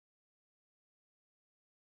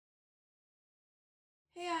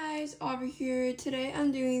guys, Aubrey here. Today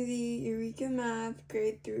I'm doing the Eureka Math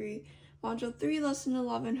Grade 3, Module 3, Lesson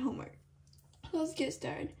 11 homework. Let's get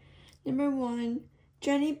started. Number 1,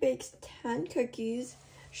 Jenny bakes 10 cookies.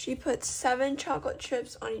 She puts 7 chocolate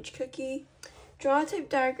chips on each cookie. Draw a tape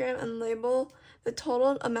diagram and label the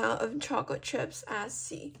total amount of chocolate chips as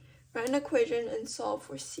C. Write an equation and solve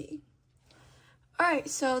for C.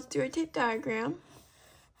 Alright, so let's do a tape diagram.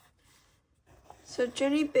 So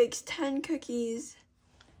Jenny bakes 10 cookies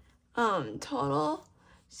total.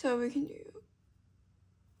 So we can do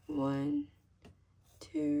 1,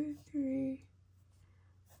 2, 3,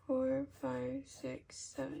 4, 5, 6,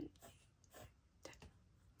 7, 8, 10.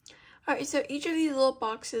 Alright, so each of these little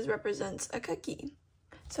boxes represents a cookie.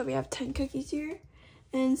 So we have 10 cookies here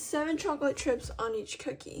and 7 chocolate chips on each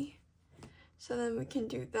cookie. So then we can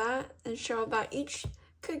do that and show that each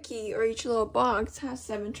cookie or each little box has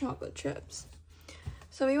 7 chocolate chips.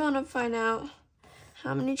 So we want to find out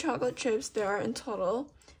how many chocolate chips there are in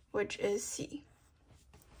total, which is C.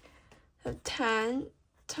 So 10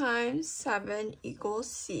 times 7 equals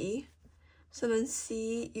C. So then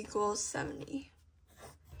C equals 70.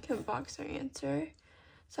 We can box our answer.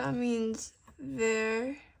 So that means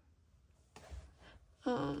there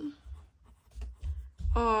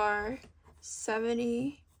are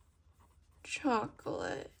 70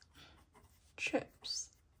 chocolate chips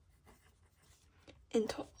in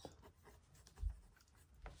total.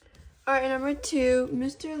 Alright, number 2,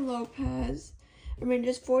 Mr. Lopez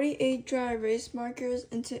arranges 48 dry erase markers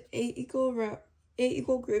into 8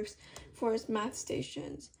 equal groups for his math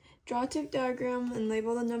stations. Draw a tape diagram and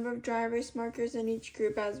label the number of dry erase markers in each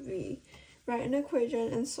group as V. Write an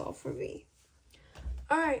equation and solve for V.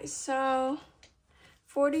 Alright, so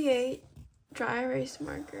 48 dry erase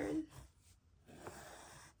markers.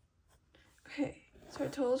 Okay, so our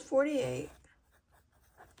total is 48.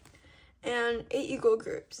 And 8 equal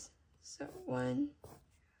groups. So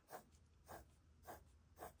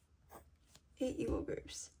 8 equal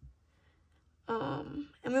groups. And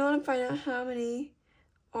we want to find out how many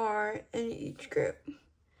are in each group.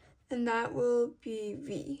 And that will be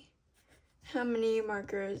V. How many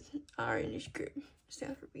markers are in each group?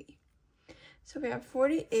 Stands for V. So we have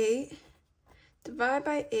 48 divided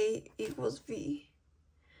by 8 equals V.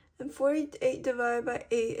 And 48 divided by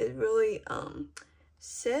 8 is really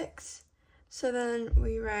 6. So then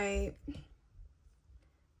we write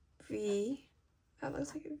V, that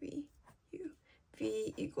looks like a V,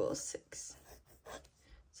 V equals 6.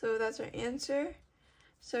 So that's our answer.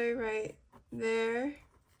 So we write there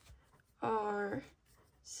are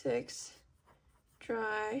 6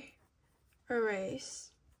 dry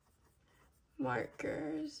erase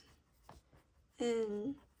markers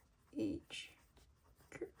in each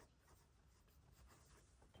group.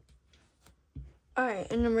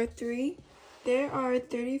 Alright, and number 3. There are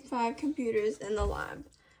 35 computers in the lab.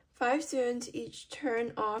 5 students each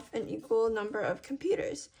turn off an equal number of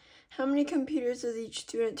computers. How many computers does each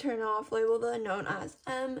student turn off? Label the unknown as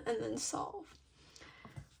M and then solve.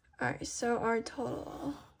 Alright, so our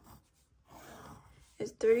total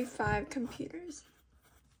is 35 computers.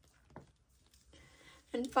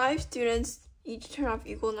 And 5 students each turn off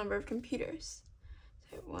equal number of computers.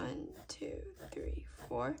 So 1, 2, 3,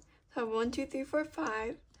 4. So 1, 2, 3, 4,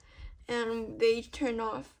 5. And they each turn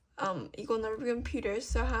off equal number of computers.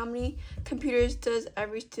 So how many computers does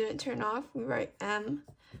every student turn off? We write M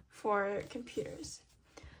for computers.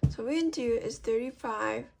 So what we can do is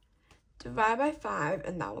 35 divided by 5,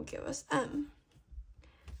 and that will give us M.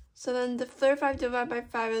 So then the 35 divided by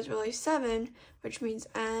 5 is really 7, which means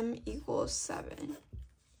M equals 7.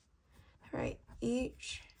 All right,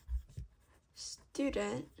 each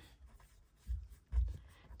student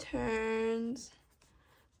turns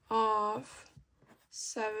off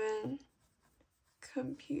 7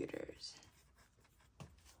 computers.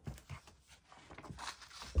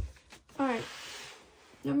 Alright,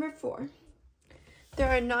 number 4. There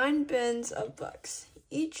are 9 bins of books.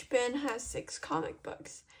 Each bin has 6 comic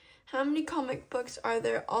books. How many comic books are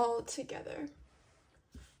there all together?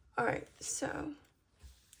 Alright, so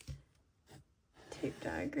tape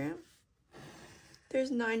diagram.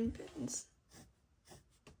 There's 9 bins.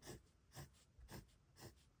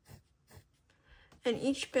 And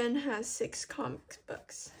each bin has 6 comic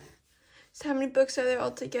books. So how many books are there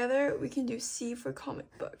all together? We can do C for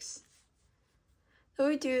comic books. So what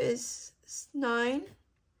we do is 9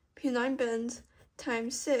 bins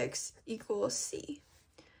times 6 equals C.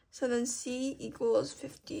 So then C equals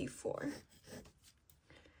 54.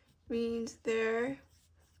 Means there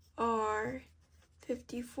are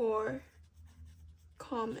 54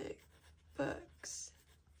 comic books.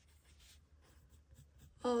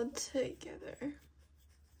 all together.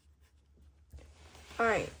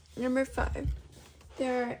 Alright, number 5.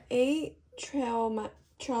 There are 8 trail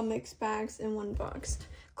mix bags in one box.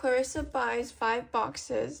 Clarissa buys 5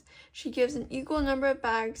 boxes. She gives an equal number of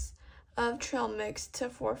bags of trail mix to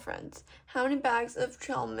 4 friends. How many bags of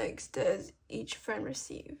trail mix does each friend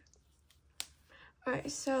receive?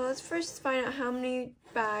 Alright, so let's first find out how many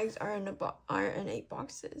bags are in 8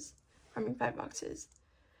 boxes. 5 boxes.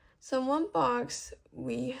 So in one box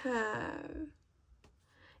we have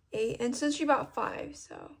 8, and since she bought 5,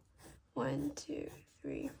 so 1, 2,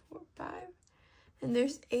 3, 4, 5, and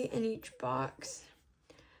there's 8 in each box.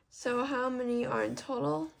 So how many are in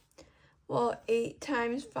total? Well, 8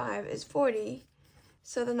 times 5 is 40,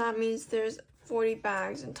 so then that means there's 40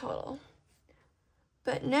 bags in total.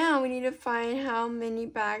 But now we need to find how many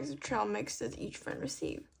bags of trail mix does each friend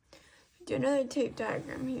receive. Do another tape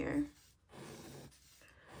diagram here.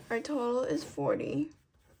 Our total is 40,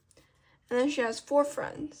 and then she has 4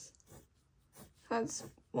 friends. That's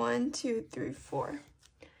 1, 2, 3, 4.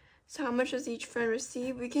 So how much does each friend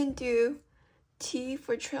receive? We can do T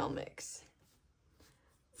for trail mix.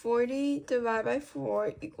 40 divided by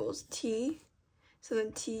 4 equals T, so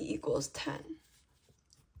then T equals 10.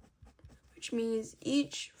 Which means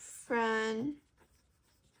each friend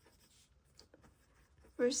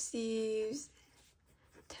receives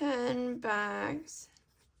 10 bags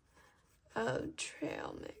of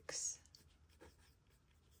trail mix.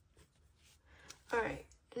 Alright,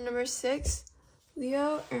 number 6.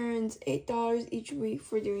 Leo earns $8 each week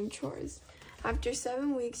for doing chores. After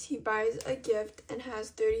 7 weeks, he buys a gift and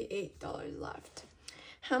has $38 left.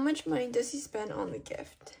 How much money does he spend on the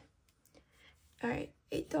gift? Alright,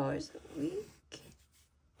 $8 a week,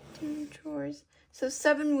 doing chores. So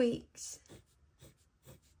 7 weeks.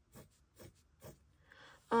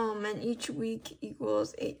 And each week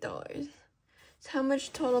equals $8. So how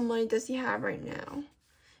much total money does he have right now?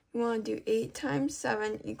 We want to do 8 times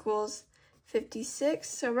 7 equals 56.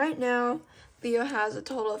 So right now, Leo has a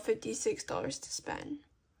total of $56 to spend.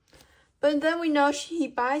 But then we know he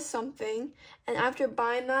buys something, and after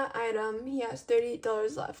buying that item, he has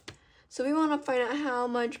 $38 left. So we want to find out how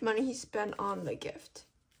much money he spent on the gift.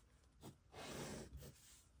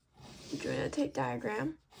 Doing a tape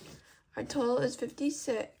diagram. Our total is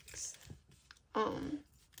 56.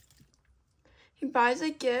 He buys a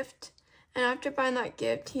gift, and after buying that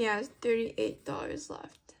gift, he has $38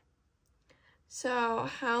 left. So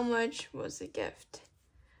how much was the gift?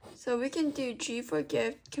 So we can do G for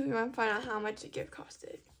gift because we want to find out how much the gift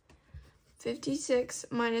costed. 56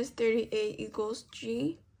 minus 38 equals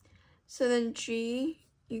G. So then G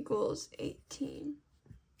equals 18.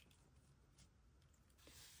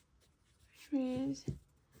 Which means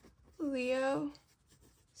Leo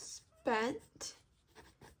spent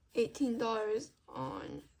 $18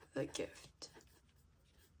 on the gift.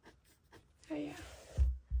 So yeah.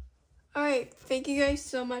 Alright, thank you guys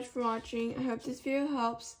so much for watching. I hope this video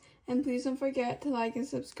helps. And please don't forget to like and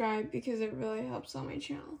subscribe because it really helps on my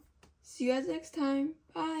channel. See you guys next time.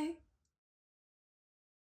 Bye!